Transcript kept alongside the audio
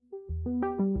Hello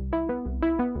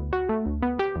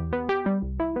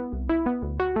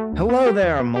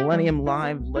there, Millennium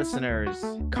Live listeners.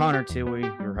 Connor Tui,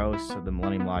 your host of the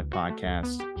Millennium Live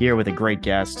podcast, here with a great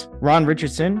guest, Ron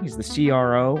Richardson. He's the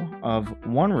CRO of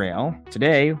OneRail.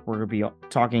 Today, we're going to be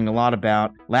talking a lot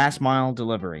about last mile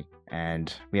delivery.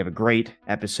 And we have a great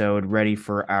episode ready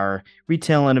for our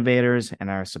retail innovators and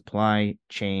our supply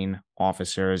chain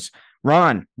officers.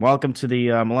 Ron, welcome to the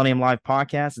Millennium Live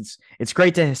podcast. It's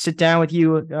great to sit down with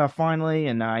you finally,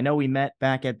 and I know we met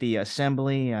back at the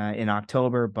assembly in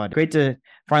October, but great to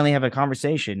finally have a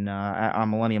conversation on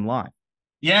Millennium Live.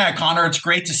 Yeah, Connor, it's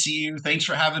great to see you. Thanks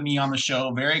for having me on the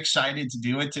show. Very excited to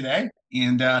do it today.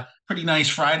 And pretty nice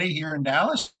Friday here in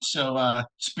Dallas. So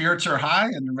spirits are high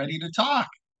and ready to talk.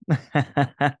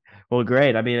 Well,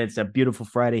 great. I mean, it's a beautiful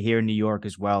Friday here in New York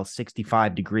as well,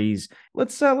 65 degrees.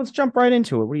 Let's jump right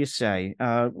into it. What do you say?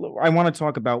 I want to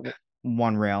talk about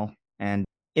OneRail and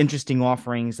interesting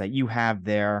offerings that you have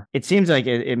there. It seems like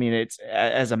I mean, it's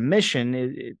as a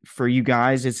mission for you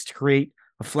guys, it's to create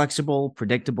a flexible,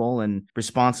 predictable, and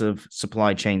responsive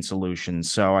supply chain solution.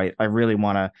 So I really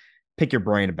want to pick your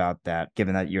brain about that,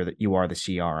 given that you are the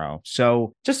CRO.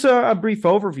 So just a brief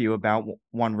overview about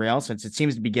OneRail, since it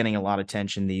seems to be getting a lot of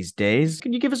attention these days.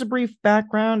 Can you give us a brief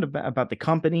background about the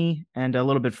company and a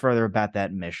little bit further about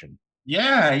that mission?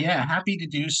 Yeah, happy to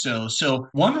do so. So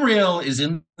OneRail is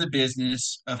in the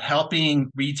business of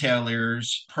helping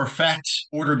retailers perfect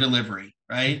order delivery,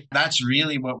 right? That's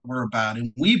really what we're about.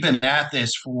 And we've been at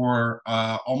this for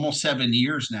almost 7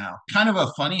 years now. Kind of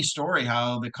a funny story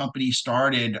how the company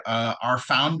started. Our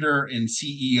founder and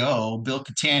CEO, Bill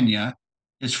Catania,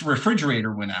 his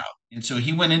refrigerator went out. And so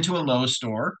he went into a Lowe's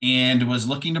store and was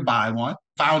looking to buy one,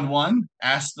 found one,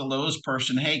 asked the Lowe's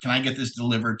person, hey, can I get this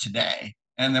delivered today?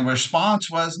 And the response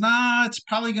was, nah, it's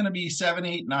probably going to be 7,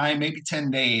 8, 9, maybe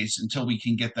 10 days until we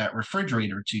can get that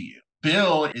refrigerator to you.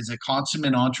 Bill is a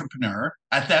consummate entrepreneur.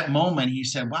 At that moment, he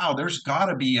said, wow, there's got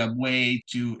to be a way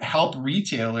to help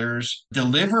retailers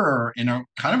deliver in a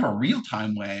kind of a real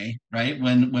time way, right?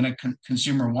 When a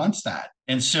consumer wants that.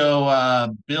 And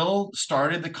so Bill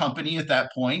started the company at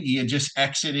that point. He had just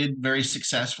exited very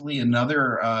successfully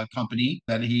another company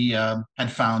that he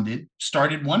had founded,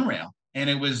 started OneRail. And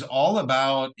it was all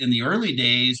about, in the early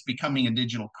days, becoming a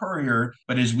digital courier.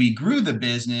 But as we grew the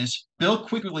business, Bill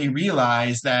quickly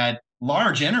realized that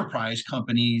large enterprise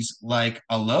companies like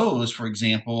a Lowe's, for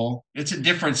example, it's a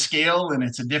different scale and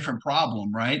it's a different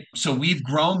problem, right? So we've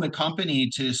grown the company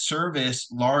to service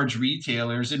large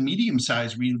retailers and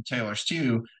medium-sized retailers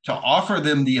too, to offer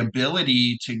them the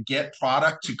ability to get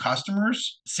product to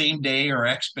customers same day or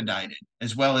expedited,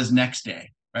 as well as next day,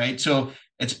 right? So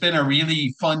it's been a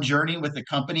really fun journey with the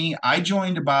company. I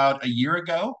joined about a year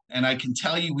ago, and I can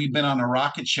tell you we've been on a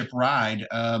rocket ship ride.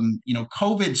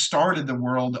 COVID started the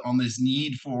world on this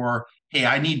need for, hey,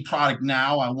 I need product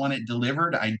now. I want it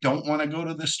delivered. I don't want to go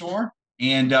to the store.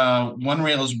 And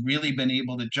OneRail has really been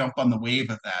able to jump on the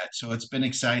wave of that. So it's been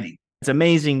exciting. It's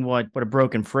amazing what a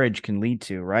broken fridge can lead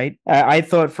to, right? I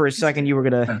thought for a second you were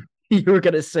gonna you were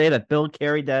gonna say that Bill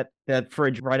carried that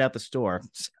fridge right out the store.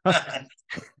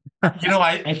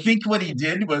 I think what he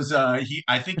did was I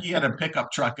think he had a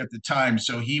pickup truck at the time,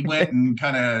 so he went and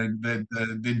kind of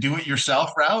the do it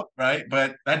yourself route, right?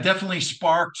 But that definitely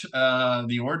sparked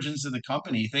the origins of the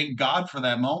company. Thank God for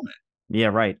that moment. Yeah,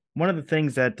 right. One of the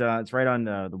things that it's right on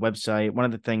the website. One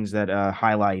of the things that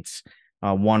highlights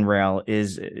OneRail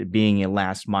is being a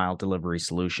last mile delivery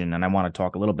solution, and I want to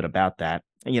talk a little bit about that.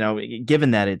 Given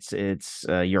that it's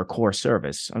your core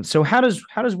service, so how does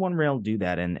OneRail do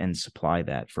that and supply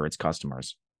that for its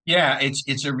customers? Yeah,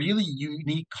 it's a really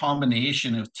unique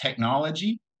combination of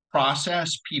technology,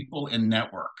 process, people, and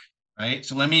network, right?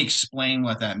 So let me explain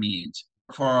what that means.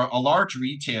 For a large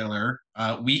retailer,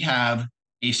 we have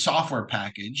a software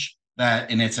package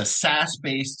and it's a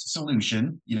SaaS-based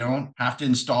solution. You don't have to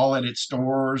install it at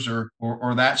stores or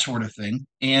that sort of thing.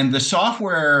 And the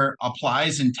software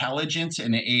applies intelligence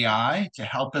and AI to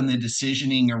help in the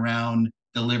decisioning around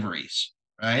deliveries,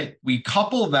 right? We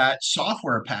couple that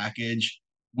software package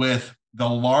with the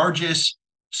largest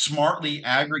smartly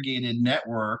aggregated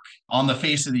network on the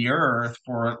face of the earth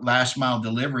for last mile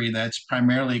delivery that's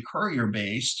primarily courier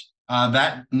based.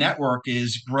 That network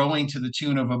is growing to the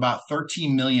tune of about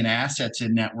 13 million assets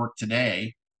in network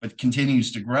today, but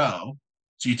continues to grow.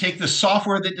 So you take the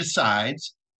software that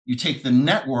decides, you take the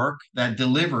network that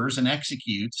delivers and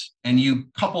executes, and you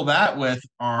couple that with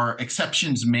our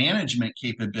exceptions management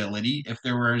capability if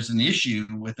there was an issue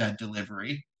with that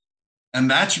delivery.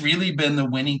 And that's really been the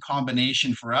winning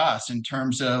combination for us in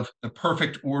terms of the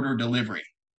perfect order delivery.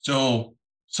 So,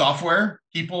 software,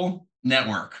 people,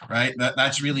 network, right?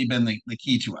 That's really been the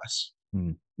key to us.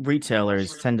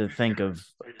 Retailers tend to think of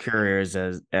couriers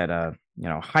as at a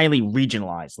highly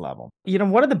regionalized level.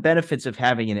 What are the benefits of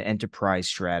having an enterprise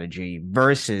strategy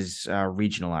versus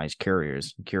regionalized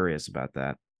couriers? I'm curious about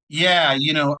that. Yeah,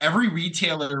 every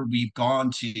retailer we've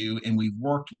gone to and we've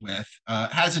worked with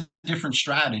has a different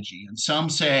strategy. And some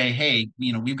say, hey,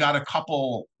 we've got a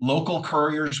couple local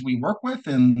couriers we work with,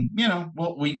 and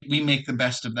well, we make the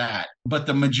best of that. But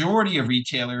the majority of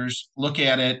retailers look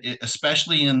at it,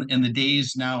 especially in the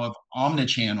days now of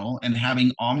omnichannel and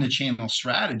having omnichannel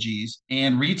strategies,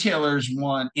 and retailers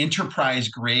want enterprise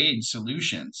grade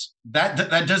solutions.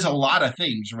 That does a lot of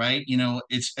things, right?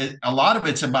 A lot of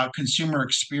it's about consumer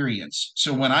experience.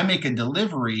 So when I make a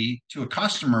delivery to a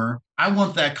customer, I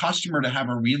want that customer to have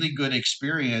a really good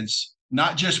experience,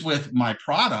 not just with my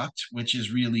product, which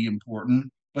is really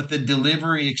important, but the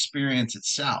delivery experience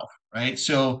itself, right?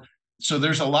 So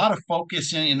there's a lot of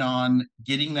focus in on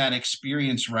getting that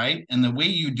experience right. And the way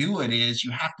you do it is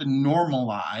you have to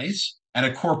normalize at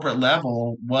a corporate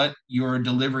level what your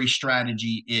delivery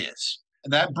strategy is.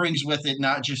 That brings with it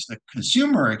not just the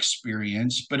consumer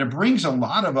experience, but it brings a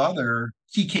lot of other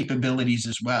key capabilities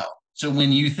as well. So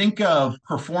when you think of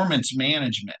performance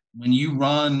management, when you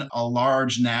run a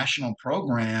large national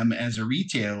program as a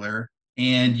retailer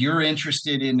and you're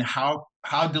interested in how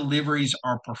deliveries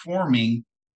are performing,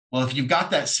 well, if you've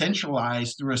got that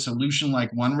centralized through a solution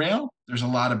like OneRail, there's a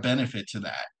lot of benefit to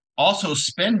that. Also,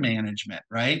 spend management,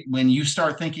 right? When you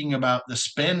start thinking about the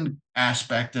spend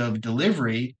aspect of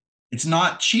delivery, it's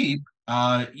not cheap.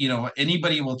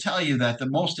 Anybody will tell you that the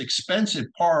most expensive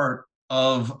part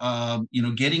of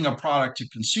getting a product to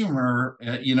consumer,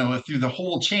 through the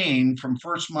whole chain from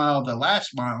first mile to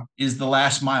last mile is the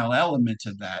last mile element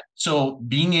of that. So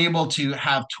being able to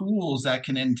have tools that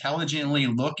can intelligently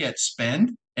look at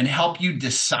spend and help you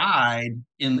decide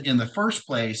in the first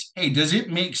place, hey, does it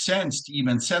make sense to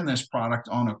even send this product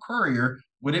on a courier?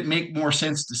 Would it make more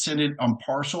sense to send it on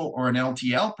parcel or an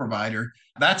LTL provider?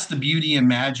 That's the beauty and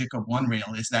magic of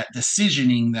OneRail, is that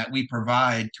decisioning that we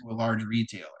provide to a large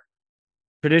retailer.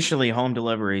 Traditionally, home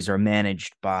deliveries are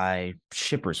managed by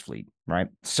shippers fleet, right?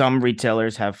 Some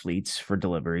retailers have fleets for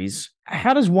deliveries.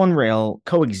 How does OneRail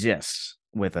coexist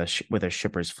with a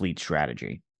shipper's fleet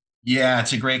strategy? Yeah,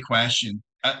 it's a great question.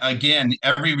 Again,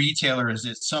 every retailer is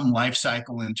at some life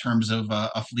cycle in terms of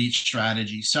a fleet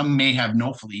strategy. Some may have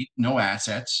no fleet, no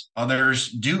assets.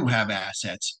 Others do have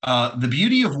assets. The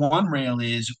beauty of OneRail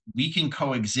is we can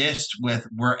coexist with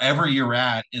wherever you're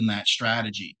at in that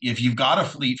strategy. If you've got a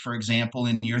fleet, for example,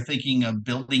 and you're thinking of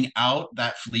building out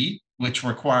that fleet, which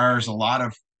requires a lot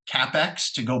of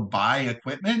CapEx to go buy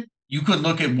equipment, you could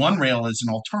look at OneRail as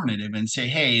an alternative and say,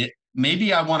 hey,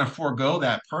 maybe I want to forego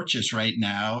that purchase right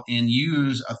now and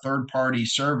use a third party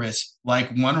service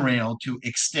like OneRail to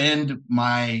extend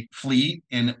my fleet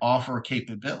and offer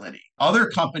capability. Other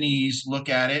companies look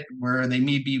at it where they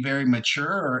may be very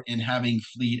mature in having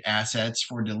fleet assets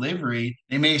for delivery.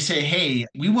 They may say, hey,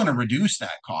 we want to reduce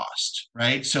that cost,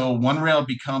 right? So OneRail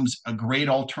becomes a great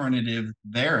alternative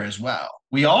there as well.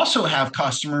 We also have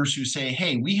customers who say,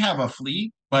 hey, we have a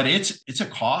fleet, but it's a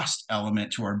cost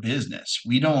element to our business.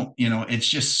 We don't, it's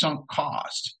just sunk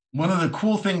cost. One of the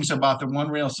cool things about the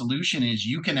OneRail solution is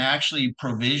you can actually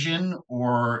provision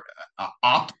or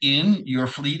opt in your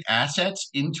fleet assets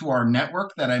into our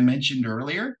network that I mentioned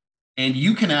earlier. And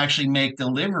you can actually make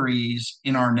deliveries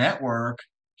in our network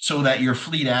so that your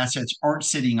fleet assets aren't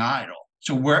sitting idle.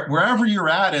 So wherever you're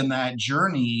at in that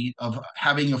journey of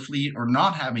having a fleet or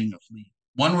not having a fleet,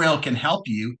 OneRail can help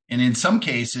you, and in some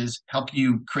cases, help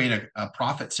you create a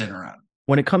profit center out of it.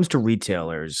 When it comes to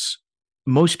retailers,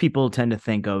 most people tend to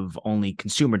think of only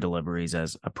consumer deliveries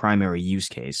as a primary use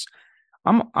case.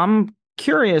 I'm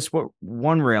curious what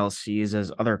OneRail sees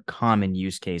as other common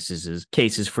use cases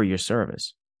for your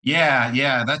service.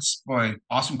 Yeah, that's boy,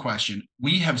 awesome question.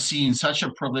 We have seen such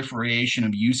a proliferation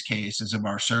of use cases of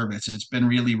our service. It's been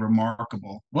really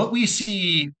remarkable. What we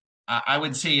see, I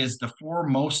would say, is the four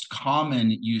most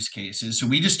common use cases. So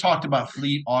we just talked about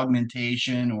fleet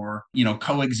augmentation or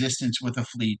coexistence with a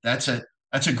fleet. That's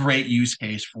a great use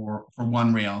case for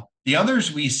OneRail. The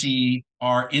others we see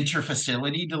are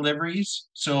interfacility deliveries.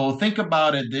 So think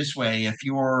about it this way. If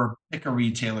you're pick a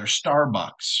retailer,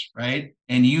 Starbucks, right?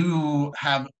 And you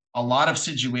have a lot of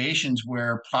situations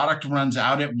where product runs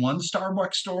out at one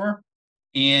Starbucks store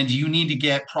and you need to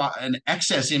get an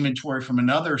excess inventory from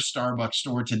another Starbucks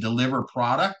store to deliver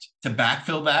product to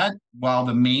backfill that while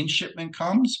the main shipment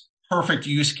comes. Perfect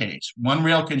use case.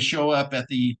 OneRail can show up at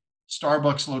the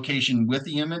Starbucks location with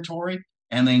the inventory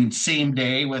and then same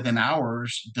day within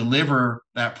hours deliver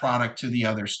that product to the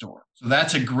other store. So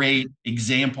that's a great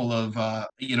example of a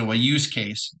use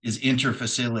case is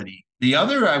interfacility. The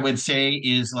other I would say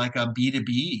is like a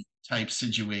B2B type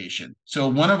situation. So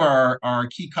one of our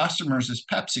key customers is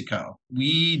PepsiCo.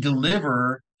 We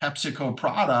deliver PepsiCo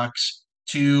products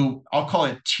to, I'll call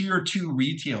it tier two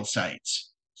retail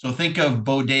sites. So think of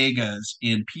bodegas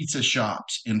in pizza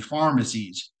shops, in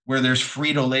pharmacies where there's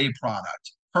Frito-Lay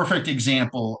product. Perfect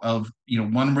example of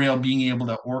OneRail being able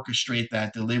to orchestrate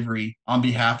that delivery on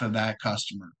behalf of that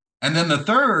customer. And then the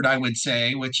third, I would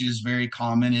say, which is very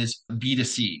common, is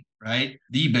B2C, right?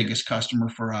 The biggest customer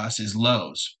for us is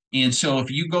Lowe's. And so if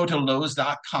you go to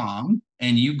Lowe's.com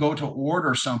and you go to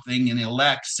order something and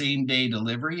elect same day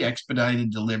delivery,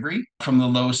 expedited delivery from the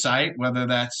Lowe's site, whether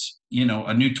that's,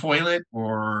 a new toilet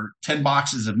or 10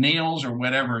 boxes of nails or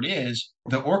whatever it is,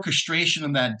 the orchestration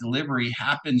of that delivery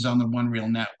happens on the OneRail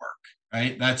network,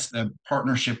 right? That's the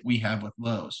partnership we have with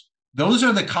Lowe's. Those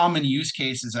are the common use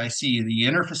cases I see: the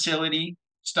interfacility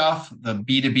stuff, the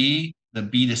B2B, the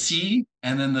B2C,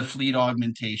 and then the fleet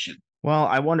augmentation. Well,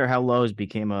 I wonder how Lowe's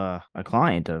became a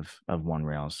client of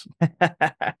OneRails.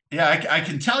 Yeah, I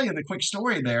can tell you the quick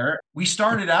story there. We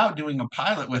started out doing a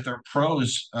pilot with our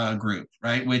pros group,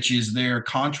 right, which is their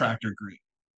contractor group.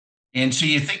 And so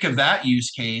you think of that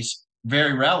use case,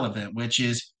 very relevant, which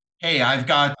is, hey, I've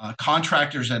got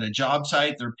contractors at a job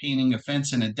site. They're painting a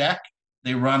fence and a deck.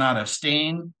 They run out of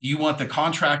stain. Do you want the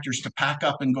contractors to pack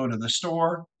up and go to the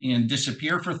store and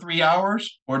disappear for 3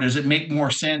 hours? Or does it make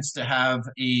more sense to have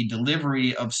a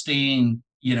delivery of stain,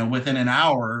 within an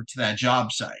hour to that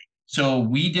job site? So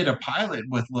we did a pilot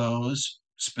with Lowe's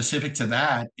specific to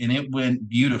that, and it went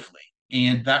beautifully.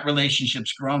 And that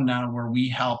relationship's grown now where we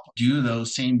help do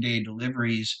those same day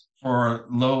deliveries for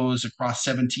Lowe's across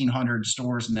 1,700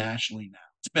 stores nationally now.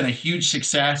 It's been a huge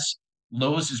success.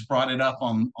 Lowe's has brought it up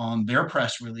on their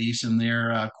press release and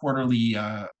their quarterly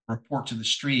report to the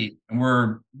street. And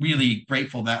we're really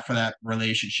grateful for that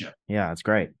relationship. Yeah, that's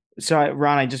great. So,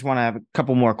 Ron, I just want to have a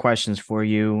couple more questions for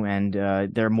you, and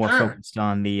they're more Sure. focused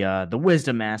on the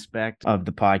wisdom aspect of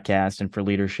the podcast and for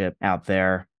leadership out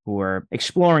there who are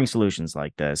exploring solutions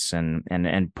like this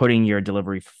and putting your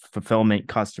delivery fulfillment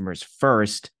customers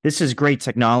first. This is great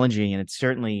technology, and it's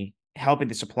certainly helping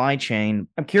the supply chain.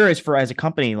 I'm curious, for as a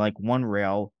company like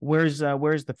OneRail, where's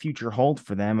the future hold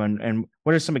for them, and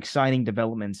what are some exciting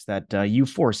developments that you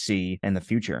foresee in the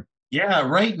future? Yeah,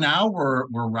 right now we're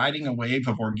riding a wave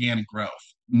of organic growth.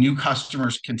 New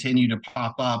customers continue to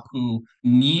pop up who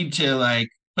need to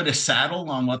put a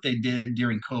saddle on what they did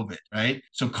during COVID, right?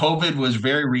 So COVID was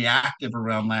very reactive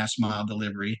around last mile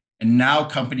delivery. And now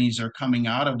companies are coming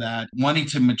out of that wanting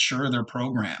to mature their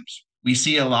programs. We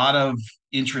see a lot of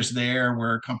interest there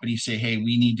where companies say, hey,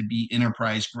 we need to be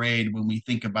enterprise grade when we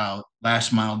think about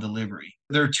last mile delivery.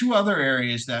 There are two other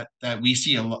areas that we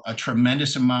see a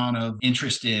tremendous amount of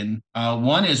interest in.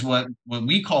 One is what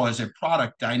we call as a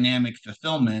product dynamic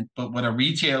fulfillment, but what a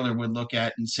retailer would look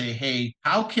at and say, hey,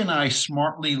 how can I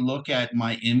smartly look at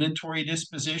my inventory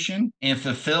disposition and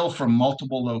fulfill from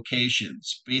multiple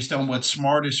locations based on what's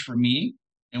smartest for me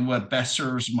and what best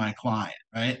serves my client,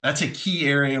 right? That's a key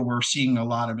area we're seeing a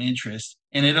lot of interest.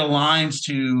 And it aligns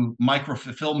to micro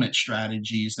fulfillment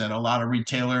strategies that a lot of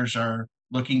retailers are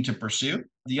looking to pursue.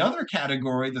 The other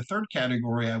category, the third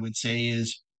category, I would say,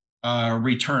 is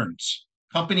returns.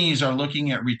 Companies are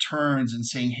looking at returns and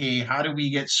saying, hey, how do we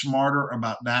get smarter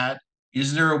about that?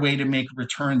 Is there a way to make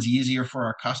returns easier for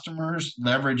our customers,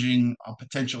 leveraging a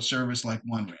potential service like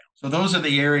OneRail? So those are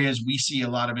the areas we see a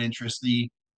lot of interest. The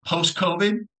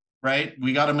post-COVID, right?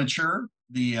 We got to mature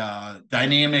the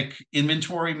dynamic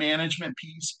inventory management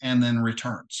piece and then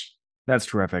returns. That's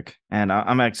terrific, and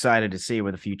I'm excited to see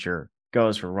where the future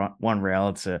goes for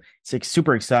OneRail. It's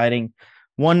super exciting.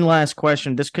 One last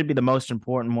question. This could be the most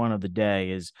important one of the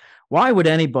day: is why would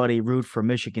anybody root for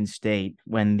Michigan State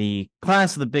when the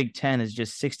class of the Big Ten is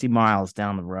just 60 miles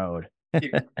down the road?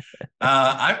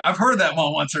 I've heard that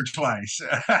one once or twice.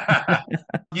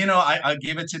 I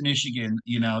give it to Michigan.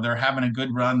 They're having a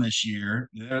good run this year.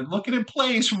 They're looking at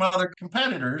plays from other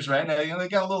competitors, right? They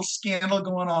got a little scandal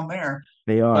going on there.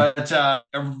 They are. But a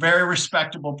very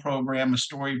respectable program, a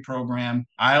storied program.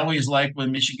 I always like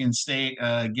when Michigan State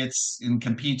gets and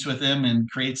competes with them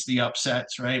and creates the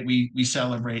upsets, right? We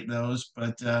celebrate those.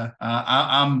 But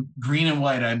I'm green and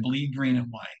white. I bleed green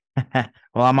and white.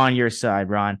 Well, I'm on your side,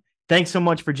 Ron. Thanks so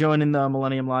much for joining the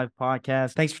Millennium Live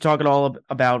podcast. Thanks for talking all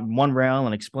about OneRail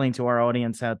and explain to our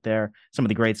audience out there some of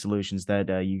the great solutions that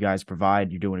you guys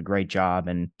provide. You're doing a great job,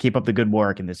 and keep up the good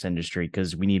work in this industry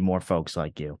because we need more folks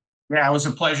like you. Yeah, it was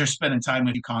a pleasure spending time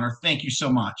with you, Connor. Thank you so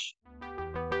much.